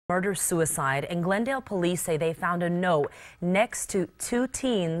Murder-suicide, and Glendale police say they found a note next to two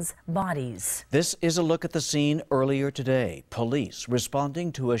teens' bodies. This is a look at the scene earlier today. Police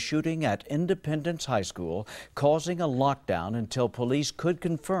responding to a shooting at Independence High School, causing a lockdown until police could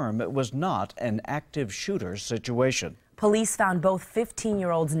confirm it was not an active shooter situation. Police found both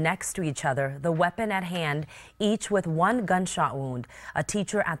 15-year-olds next to each other, the weapon at hand, each with one gunshot wound. A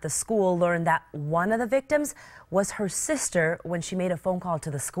teacher at the school learned that one of the victims was her sister when she made a phone call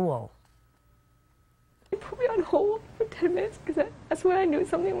to the school. They put me on hold for 10 minutes because that's when I knew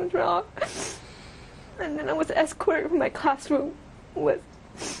something was wrong. And then I was escorted from my classroom with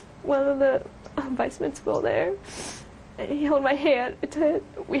one of the vice principal there. And he held my hand and said,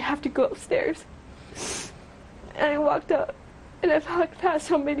 "We have to go upstairs." And I walked up, and I walked past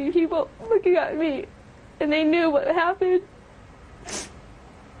so many people looking at me, and they knew what happened.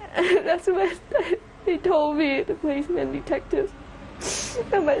 And that's when they told me, the policeman detectives,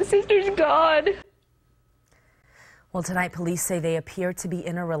 that my sister's gone. Well, tonight police say they appear to be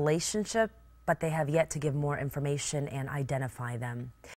in a relationship, but they have yet to give more information and identify them.